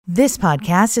This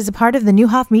podcast is a part of the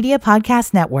Newhoff Media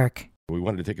Podcast Network. We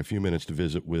wanted to take a few minutes to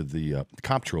visit with the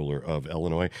comptroller of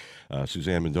Illinois,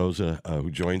 Suzanne Mendoza, who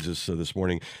joins us this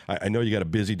morning. I know you got a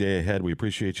busy day ahead. We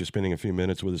appreciate you spending a few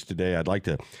minutes with us today. I'd like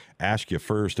to ask you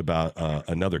first about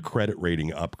another credit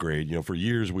rating upgrade. You know, for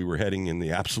years we were heading in the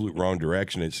absolute wrong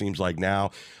direction. It seems like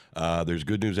now there's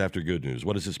good news after good news.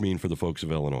 What does this mean for the folks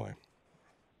of Illinois?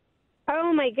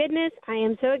 Oh, my goodness. I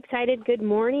am so excited. Good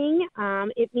morning.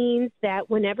 It means that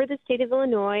whenever the state of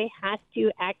Illinois has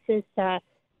to access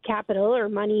capital or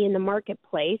money in the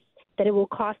marketplace, that it will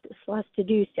cost us less to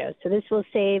do so. So this will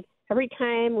save, every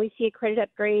time we see a credit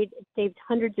upgrade, it saves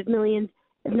hundreds of millions,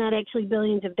 if not actually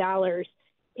billions of dollars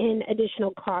in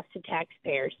additional costs to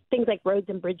taxpayers. Things like roads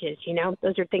and bridges, you know,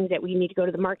 those are things that we need to go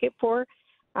to the market for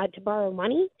to borrow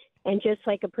money. And just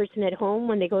like a person at home,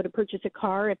 when they go to purchase a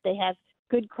car, if they have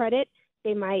good credit,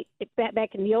 they might,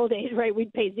 back in the old days, right,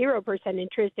 we'd pay 0%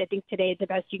 interest. I think today the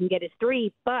best you can get is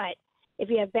 3%. But if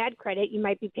you have bad credit, you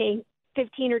might be paying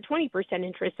 15 or 20%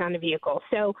 interest on the vehicle.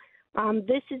 So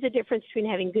this is the difference between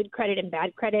having good credit and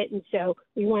bad credit. And so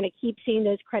we want to keep seeing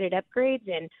those credit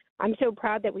upgrades. And I'm so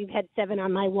proud that we've had 7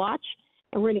 on my watch,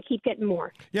 and we're going to keep getting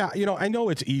more. Yeah, you know, I know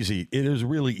it's easy. It is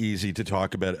really easy to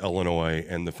talk about Illinois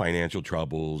and the financial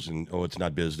troubles and, oh, it's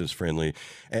not business friendly.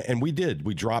 And we did.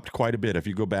 We dropped quite a bit. If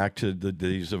you go back to the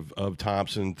days of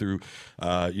Thompson through,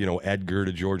 Edgar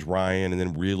to George Ryan, and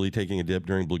then really taking a dip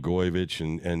during Blagojevich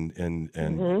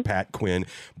and Pat Quinn.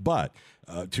 But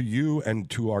to you and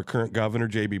to our current governor,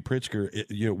 J.B.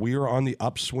 Pritzker, we are on the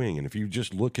upswing. And if you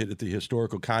just look at the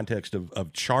historical context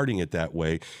of charting it that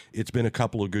way, it's been a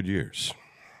couple of good years.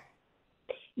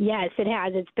 Yes, it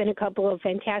has. It's been a couple of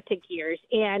fantastic years.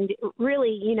 And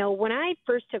really, when I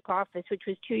first took office, which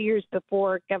was 2 years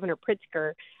before Governor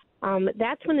Pritzker,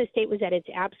 that's when the state was at its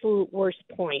absolute worst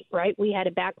point, right? We had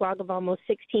a backlog of almost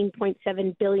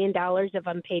 $16.7 billion of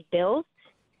unpaid bills.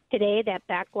 Today, that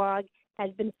backlog has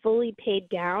been fully paid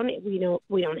down. We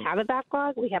don't have a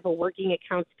backlog. We have a working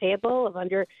accounts payable of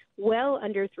well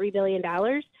under $3 billion,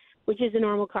 which is the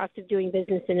normal cost of doing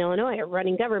business in Illinois or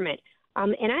running government.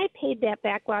 And I paid that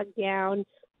backlog down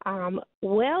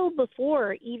well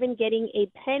before even getting a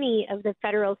penny of the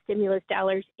federal stimulus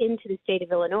dollars into the state of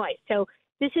Illinois. So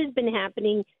this has been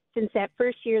happening since that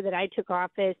first year that I took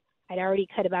office. I'd already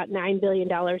cut about $9 billion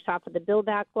off of the bill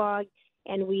backlog,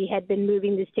 and we had been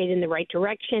moving the state in the right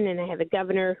direction. And I have a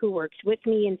governor who works with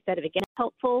me instead of against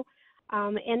helpful.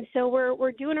 And so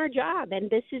we're doing our job, and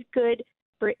this is good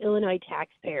for Illinois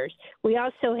taxpayers. We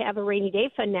also have a rainy day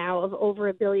fund now of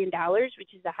over $1 billion,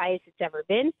 which is the highest it's ever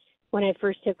been. When I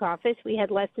first took office, we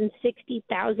had less than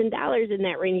 $60,000 in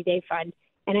that rainy day fund,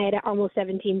 and I had almost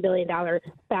 $17 billion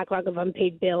backlog of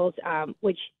unpaid bills,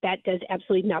 which that does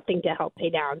absolutely nothing to help pay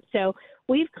down. So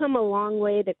we've come a long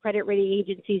way. The credit rating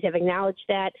agencies have acknowledged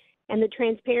that, and the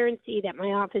transparency that my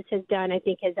office has done, I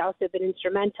think, has also been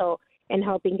instrumental in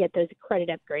helping get those credit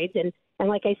upgrades. And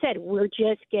like I said, we're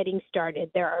just getting started.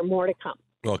 There are more to come.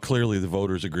 Well, clearly the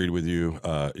voters agreed with you.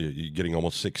 You're getting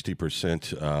almost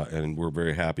 60%, and we're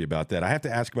very happy about that. I have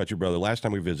to ask about your brother. Last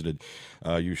time we visited,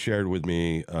 you shared with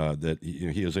me that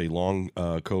he is a long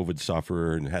COVID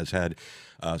sufferer and has had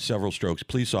several strokes.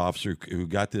 Police officer who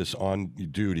got this on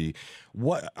duty.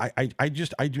 What I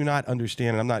do not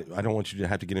understand, and I don't want you to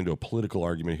have to get into a political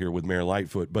argument here with Mayor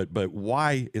Lightfoot, but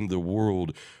why in the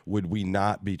world would we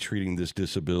not be treating this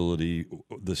disability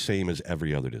the same as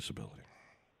every other disability?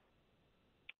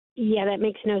 Yeah, that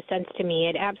makes no sense to me.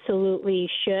 It absolutely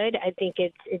should. I think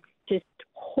it's just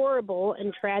horrible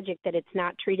and tragic that it's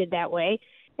not treated that way.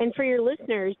 And for your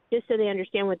listeners, just so they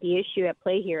understand what the issue at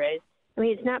play here is, I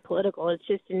mean, it's not political. It's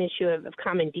just an issue of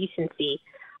common decency.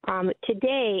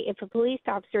 Today, if a police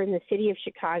officer in the city of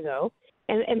Chicago,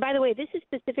 and by the way, this is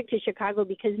specific to Chicago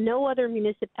because no other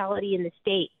municipality in the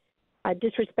state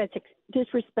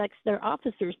disrespects their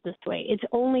officers this way. It's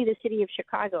only the city of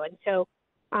Chicago. And so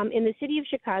in the city of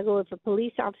Chicago, if a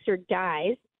police officer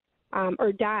dies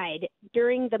or died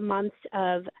during the months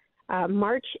of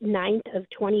March 9th of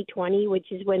 2020,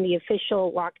 which is when the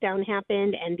official lockdown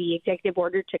happened and the executive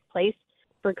order took place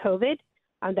for COVID,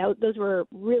 those were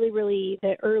really, really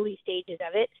the early stages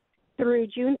of it, through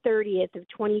June 30th of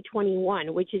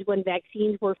 2021, which is when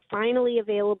vaccines were finally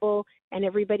available and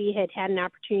everybody had an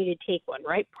opportunity to take one,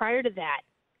 right? Prior to that,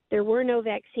 there were no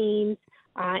vaccines.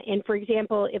 And, for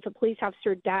example, if a police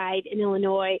officer died in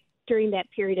Illinois during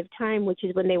that period of time, which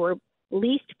is when they were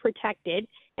least protected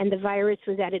and the virus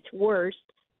was at its worst,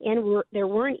 and there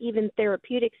weren't even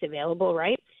therapeutics available,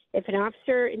 right? If an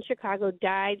officer in Chicago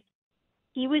died,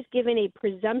 he was given a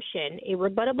presumption, a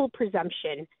rebuttable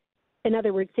presumption. In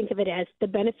other words, think of it as the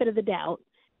benefit of the doubt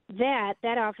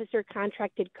that officer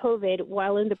contracted COVID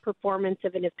while in the performance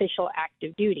of an official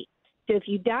active duty. So if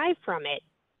you die from it,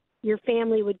 your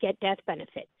family would get death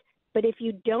benefits. But if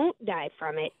you don't die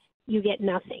from it, you get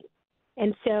nothing.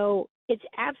 And so it's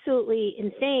absolutely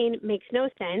insane, makes no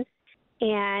sense.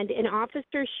 And an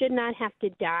officer should not have to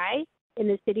die in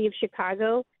the city of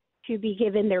Chicago to be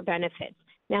given their benefits.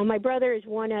 Now, my brother is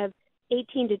one of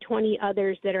 18 to 20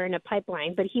 others that are in a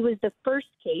pipeline, but he was the first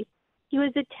case. He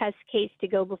was a test case to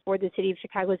go before the city of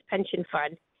Chicago's pension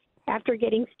fund after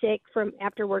getting sick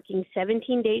after working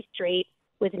 17 days straight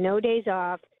with no days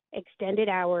off, extended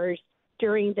hours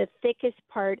during the thickest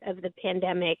part of the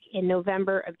pandemic in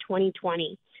November of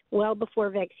 2020, well before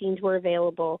vaccines were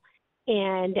available.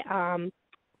 And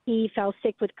he fell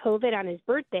sick with COVID on his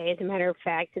birthday, as a matter of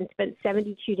fact, and spent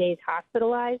 72 days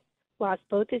hospitalized, lost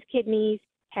both his kidneys,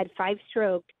 had 5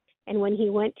 strokes. And when he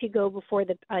went to go before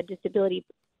the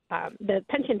the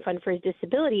pension fund for his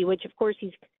disability, which of course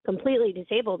he's completely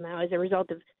disabled now as a result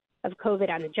of COVID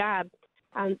on the job,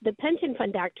 the pension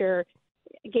fund doctor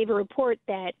gave a report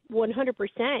that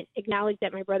 100% acknowledged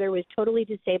that my brother was totally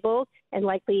disabled and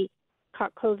likely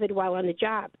caught COVID while on the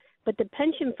job. But the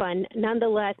pension fund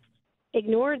nonetheless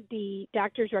ignored the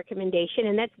doctor's recommendation,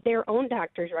 and that's their own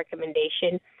doctor's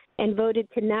recommendation, and voted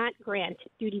to not grant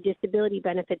duty disability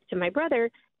benefits to my brother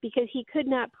because he could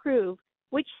not prove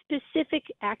which specific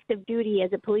active duty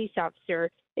as a police officer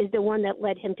is the one that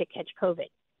led him to catch COVID.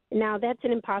 Now, that's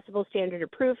an impossible standard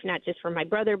of proof, not just for my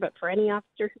brother, but for any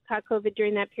officer who caught COVID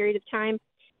during that period of time.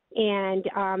 And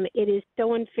it is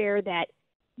so unfair that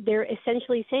they're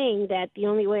essentially saying that the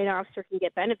only way an officer can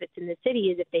get benefits in the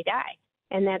city is if they die.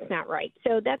 And that's not right.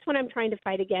 So that's what I'm trying to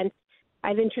fight against.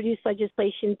 I've introduced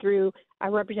legislation through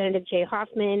Representative Jay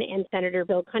Hoffman and Senator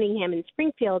Bill Cunningham in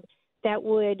Springfield that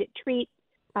would treat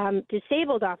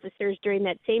disabled officers during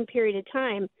that same period of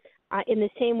time in the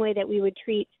same way that we would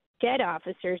treat dead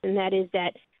officers, and that is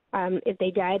that if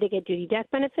they die, they get duty death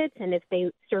benefits, and if they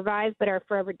survive but are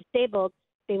forever disabled,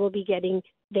 they will be getting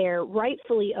their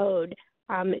rightfully owed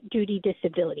duty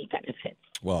disability benefits.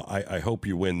 Well, I hope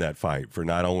you win that fight for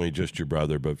not only just your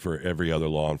brother, but for every other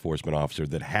law enforcement officer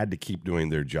that had to keep doing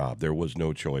their job. There was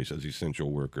no choice as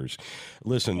essential workers.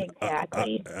 Listen,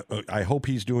 exactly. I hope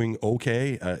he's doing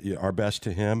okay. Our best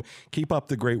to him. Keep up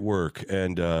the great work,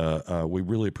 and we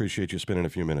really appreciate you spending a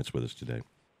few minutes with us today.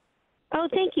 Oh,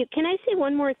 thank you. Can I say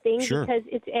one more thing? Sure. Because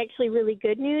it's actually really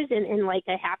good news and like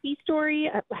a happy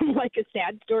story, like a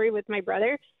sad story with my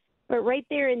brother. But right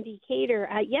there in Decatur,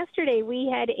 yesterday we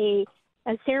had a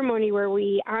ceremony where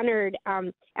we honored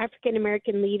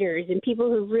African-American leaders and people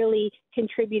who really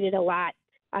contributed a lot,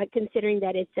 considering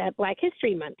that it's Black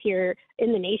History Month here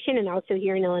in the nation and also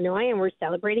here in Illinois, and we're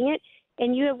celebrating it.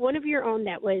 And you have one of your own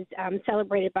that was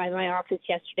celebrated by my office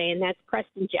yesterday, and that's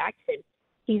Preston Jackson.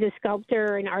 He's a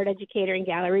sculptor, an art educator, and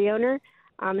gallery owner.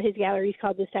 His gallery is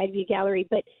called the Sideview Gallery,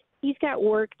 but he's got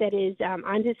work that is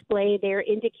on display there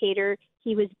in Decatur.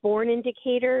 He was born in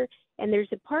Decatur, and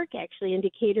there's a park actually in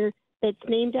Decatur that's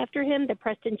named after him, the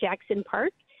Preston Jackson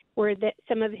Park, where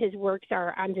some of his works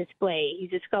are on display.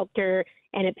 He's a sculptor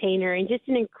and a painter and just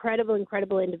an incredible,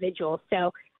 incredible individual.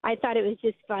 So I thought it was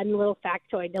just fun little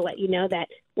factoid to let you know that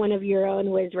one of your own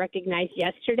was recognized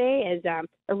yesterday as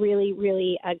a really,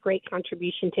 really great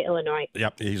contribution to Illinois.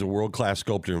 Yep, he's a world-class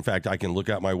sculptor. In fact, I can look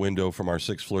out my window from our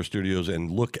 6th floor studios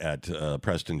and look at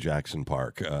Preston Jackson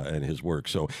Park and his work.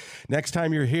 So next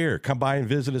time you're here, come by and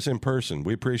visit us in person.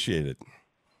 We appreciate it.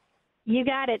 You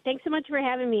got it. Thanks so much for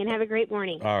having me, and have a great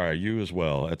morning. All right, you as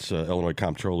well. That's Illinois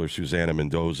Comptroller Susanna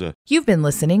Mendoza. You've been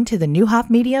listening to the Neuhoff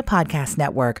Media Podcast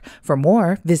Network. For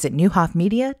more, visit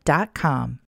neuhoffmedia.com.